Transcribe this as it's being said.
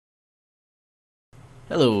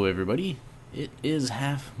Hello everybody, it is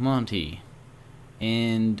Half Monty,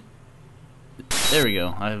 and there we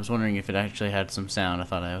go. I was wondering if it actually had some sound. I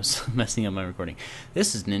thought I was messing up my recording.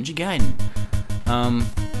 This is Ninja Gaiden.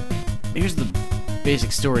 Here's the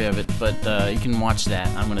basic story of it, but you can watch that.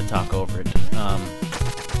 I'm going to talk over it.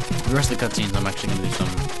 The rest of the cutscenes I'm actually going to do some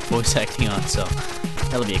voice acting on, so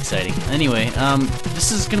that'll be exciting. Anyway,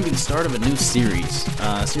 this is going to be the start of a new series.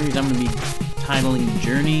 Series I'm going to be titling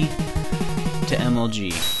Journey to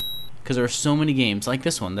MLG, because there are so many games like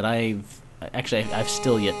this one that I've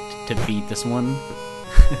still yet to beat this one.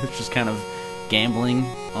 Just kind of gambling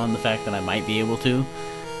on the fact that I might be able to,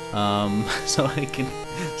 so I can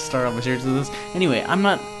start off a series of this. Anyway,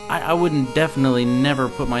 I wouldn't definitely never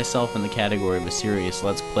put myself in the category of a serious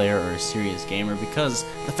Let's Player or a serious gamer, because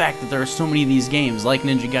the fact that there are so many of these games like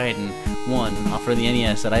Ninja Gaiden 1 for the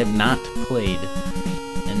NES that I have not played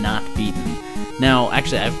and not beaten. Now,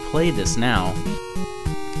 actually, I've played this now.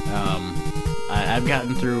 I've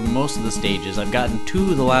gotten through most of the stages. I've gotten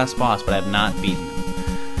to the last boss, but I have not beaten him.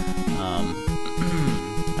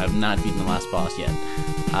 I've not beaten the last boss yet.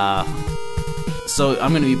 So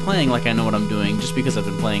I'm going to be playing like I know what I'm doing, just because I've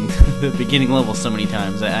been playing the beginning level so many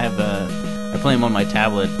times. I play them on my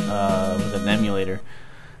tablet with an emulator,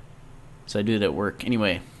 so I do it at work.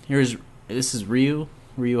 Anyway, this is Ryu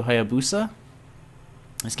Hayabusa.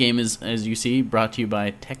 This game is, as you see, brought to you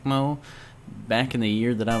by Tecmo back in the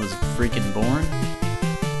year that I was freaking born.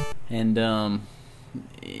 And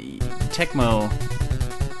Tecmo,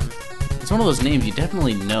 it's one of those names you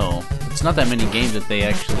definitely know. It's not that many games that they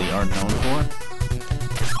actually are known for.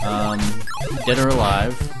 Dead or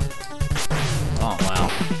Alive. Oh wow,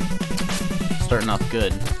 starting off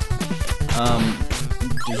good.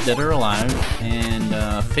 There's Dead or Alive and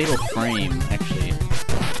Fatal Frame. Actually,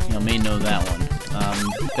 you may know that one.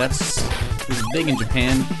 It was big in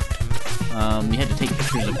Japan. You had to take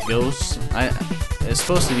pictures of ghosts. It's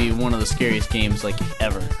supposed to be one of the scariest games like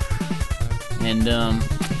ever. And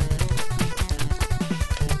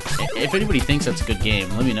if anybody thinks that's a good game,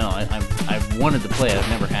 let me know. I've wanted to play it. I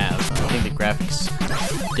never have. I think the graphics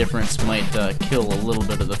difference might kill a little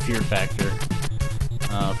bit of the fear factor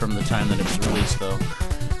from the time that it was released, though.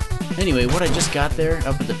 Anyway, what I just got there,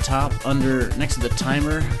 up at the top, next to the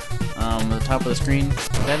timer, at the top of the screen,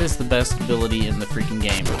 that is the best ability in the freaking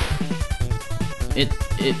game. It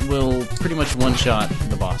will pretty much one-shot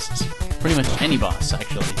the bosses. Pretty much any boss,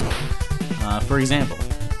 actually. For example,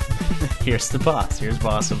 here's the boss. Here's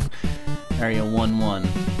boss of Area 1-1.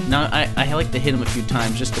 Now, I like to hit him a few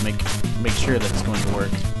times just to make sure that it's going to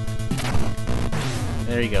work.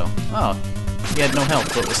 There you go. Oh, he had no health,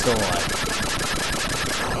 but was still alive.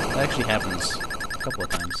 That actually happens a couple of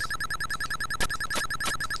times.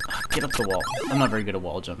 Get up the wall. I'm not very good at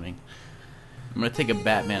wall jumping. I'm gonna take a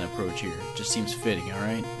Batman approach here. Just seems fitting,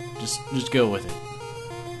 alright? Just go with it.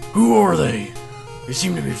 Who are they? They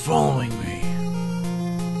seem to be following me.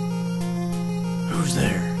 Who's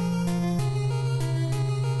there?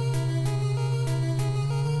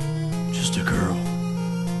 Just a girl.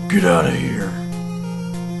 Get out of here.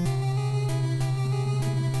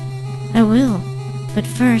 I will, but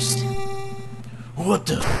first... What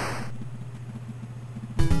the...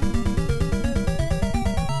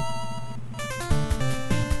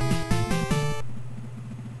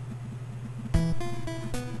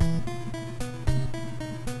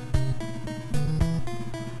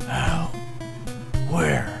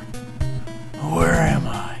 Where am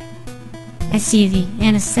I? I see the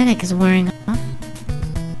anesthetic is wearing off.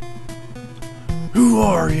 Who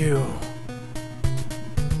are you?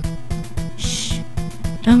 Shh.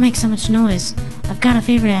 Don't make so much noise. I've got a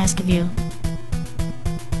favor to ask of you.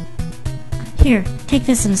 Here, take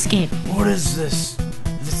this and escape. What is this?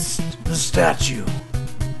 The statue.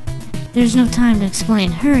 There's no time to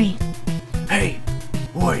explain. Hurry. Hey,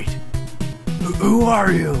 wait. Who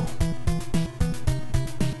are you?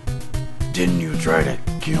 Didn't you try to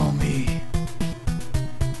kill me?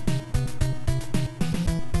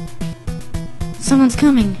 Someone's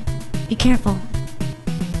coming. Be careful.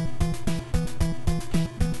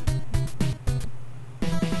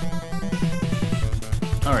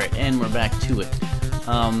 Alright, and we're back to it.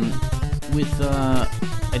 I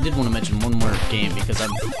did want to mention one more game, because I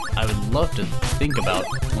would love to think about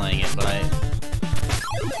playing it, but I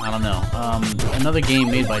don't know. Another game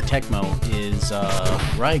made by Tecmo is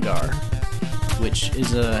Rygar, which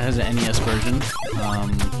has an NES version,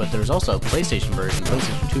 but there's also a PlayStation version,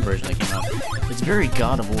 PlayStation 2 version that came out. It's very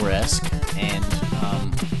God of War-esque, and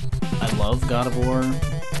I love God of War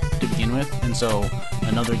to begin with, and so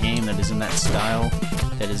another game that is in that style,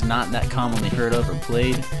 that is not that commonly heard of or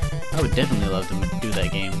played, I would definitely love to do that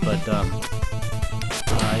game. But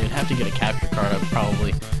have to get a capture card up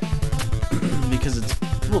probably, because it's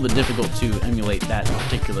a little bit difficult to emulate that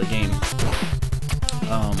particular game.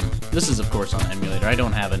 This is of course on emulator. I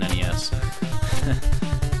don't have an NES.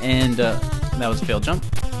 And that was a failed jump.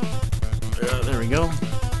 There we go.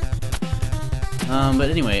 But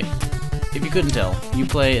anyway, if you couldn't tell, you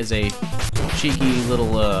play as a cheeky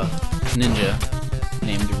little ninja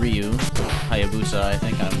named Ryu Hayabusa. I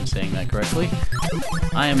think I'm saying that correctly.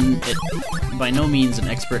 I am by no means an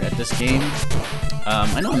expert at this game.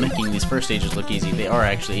 I know I'm making these first stages look easy. They are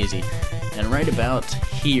actually easy. And right about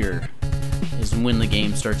here is when the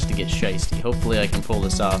game starts to get shiesty. Hopefully I can pull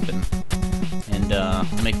this off and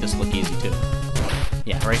make this look easy too.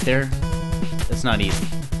 Yeah, right there. That's not easy.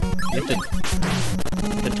 You have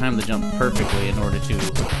to time the jump perfectly in order to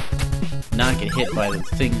not get hit by the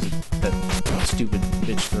things that stupid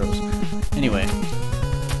bitch throws. Anyway.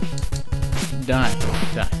 Die.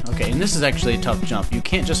 Okay, and this is actually a tough jump. You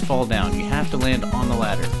can't just fall down. You have to land on the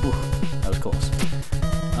ladder. Ooh, that was close.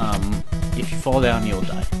 If you fall down, you'll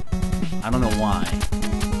die. I don't know why.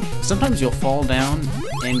 Sometimes you'll fall down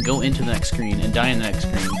and go into the next screen and die in the next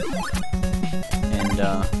screen. And,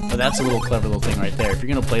 but that's a little clever little thing right there. If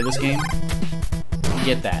you're gonna play this game,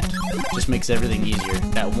 get that. Just makes everything easier.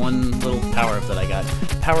 That one little power-up that I got.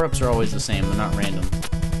 Power-ups are always the same, they're not random.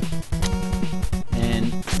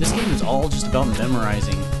 And this game is all just about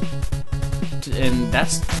memorizing. And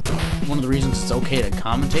that's one of the reasons it's okay to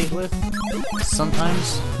commentate with.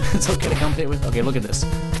 Sometimes it's okay to commentate with. Okay, look at this.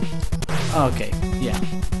 Okay, yeah.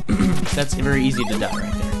 That's very easy to die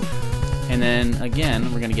right there. And then, again,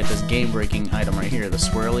 we're going to get this game-breaking item right here, the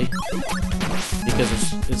swirly. Because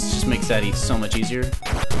it just makes that so much easier.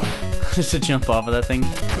 Just to jump off of that thing.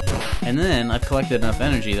 And then, I've collected enough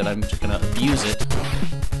energy that I'm just going to abuse it.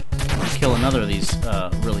 Kill another of these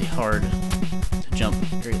really hard to jump.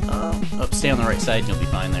 Stay on the right side and you'll be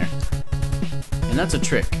fine there. And that's a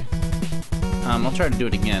trick. I'll try to do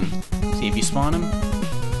it again. See, if you spawn him,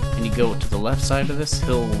 and you go to the left side of this,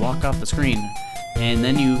 he'll walk off the screen, and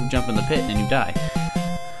then you jump in the pit and you die.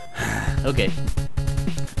 Okay.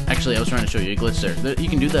 Actually, I was trying to show you a glitch there. You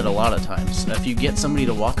can do that a lot of times. If you get somebody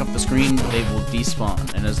to walk off the screen, they will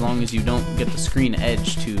despawn, and as long as you don't get the screen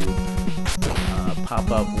edge to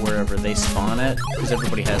pop up wherever they spawn at, because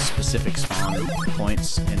everybody has specific spawn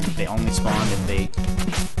points, and they only spawn if they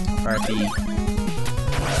are at the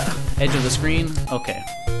edge of the screen. Okay.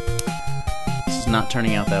 This is not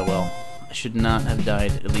turning out that well. I should not have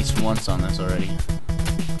died at least once on this already.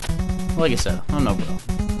 Like I said, I'm no bro.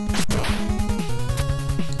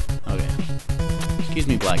 Okay. Excuse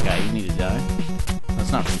me, black guy, you need to die.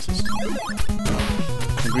 That's not racist.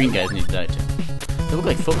 The green guys need to die too. They look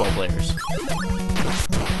like football players.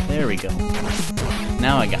 There we go.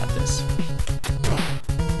 Now I got this.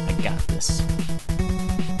 I got this.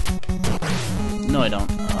 No, I don't.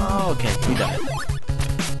 Oh, okay, you died.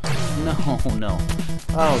 No.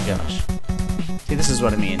 Oh, gosh. See, this is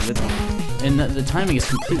what I mean. And the timing is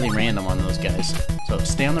completely random on those guys. So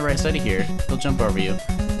stay on the right side of here. He'll jump over you.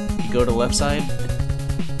 You go to the left side.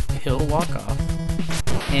 He'll walk off.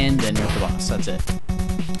 And then you're at the boss. That's it.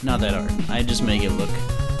 Not that hard. I just make it look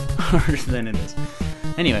harder than it is.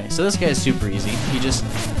 Anyway, so this guy is super easy. You just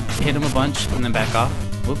hit him a bunch and then back off.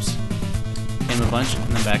 Whoops. Hit him a bunch and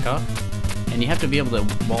then back off. And you have to be able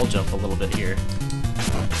to wall jump a little bit here.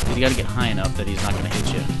 You gotta get high enough that he's not gonna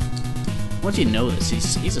hit you. Once you know this,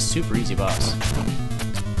 he's a super easy boss.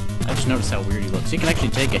 I just noticed how weird he looks. You can actually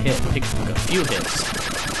take a hit, take a few hits,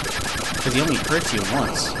 because he only hurts you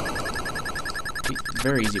once.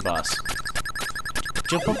 Very easy boss.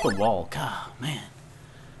 Jump up the wall. God, man.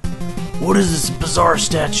 What is this bizarre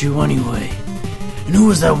statue anyway? And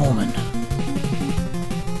who is that woman?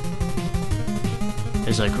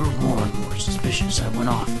 As I grew more and more suspicious, I went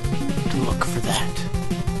off to look for that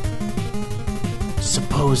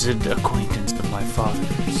supposed acquaintance of my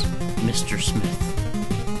father's, Mr. Smith.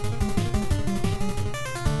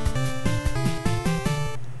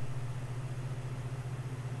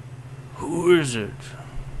 Who is it?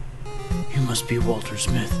 You must be Walter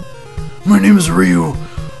Smith. My name is Ryu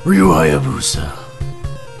Hayabusa.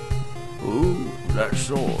 Oh, that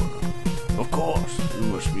sword. Of course, you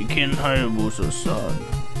must be Ken Hayabusa's son.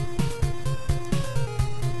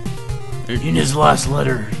 In his last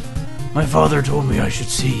letter, my father told me I should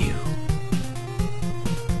see you.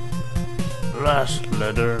 Last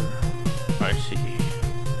letter? I see.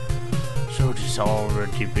 So it is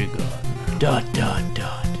already begun. ...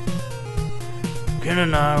 Ken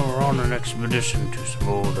and I were on an expedition to some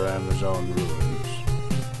old Amazon ruins.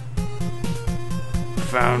 We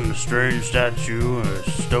found a strange statue and a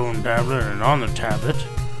stone tablet, and on the tablet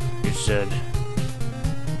it said,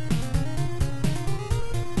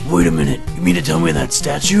 Wait a minute, you mean to tell me that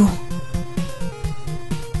statue?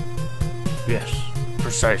 Yes,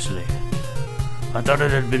 precisely. I thought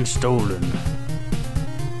it had been stolen.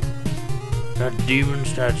 That demon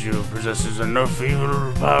statue possesses enough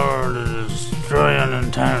evil power to destroy an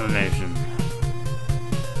entire nation.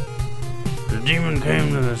 The demon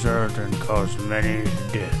came to this earth and caused many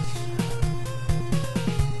deaths.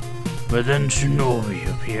 But then Shinobi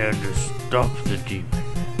appeared to stop the demon.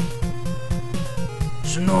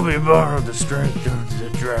 Shinobi borrowed the strength of the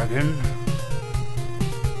dragon,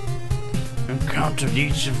 encountered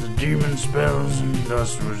each of the demon spells, and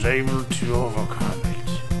thus was able to overcome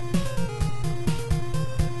it.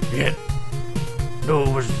 Yet, though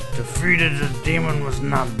it was defeated, the demon was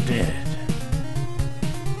not dead.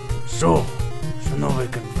 So,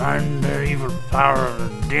 Shinobi confined the evil power of the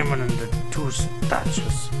demon into two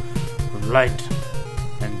statues of light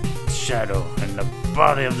and shadow, and the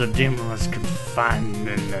body of the demon was confined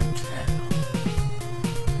in the shadow.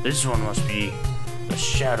 This one must be the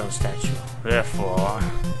shadow statue. Therefore,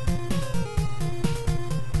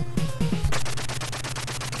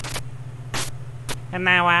 and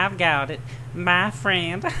now I've got it, my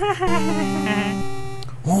friend.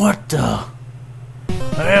 What the?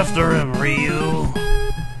 after him, Ryu.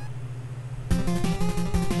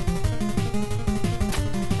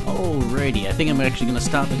 Alrighty, I think I'm actually gonna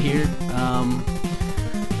stop it here.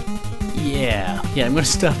 Yeah, I'm gonna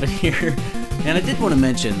stop it here. And I did want to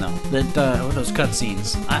mention, though, that with those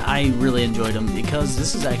cutscenes, I really enjoyed them because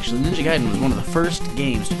this is actually, Ninja Gaiden was one of the first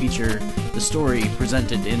games to feature the story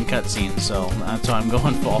presented in cutscenes, so that's why I'm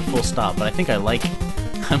going full stop. But I think I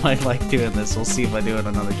might like doing this. We'll see if I do it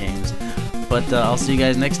on other games. But I'll see you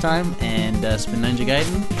guys next time, and it's been Ninja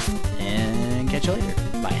Gaiden, and catch you later.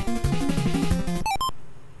 Bye.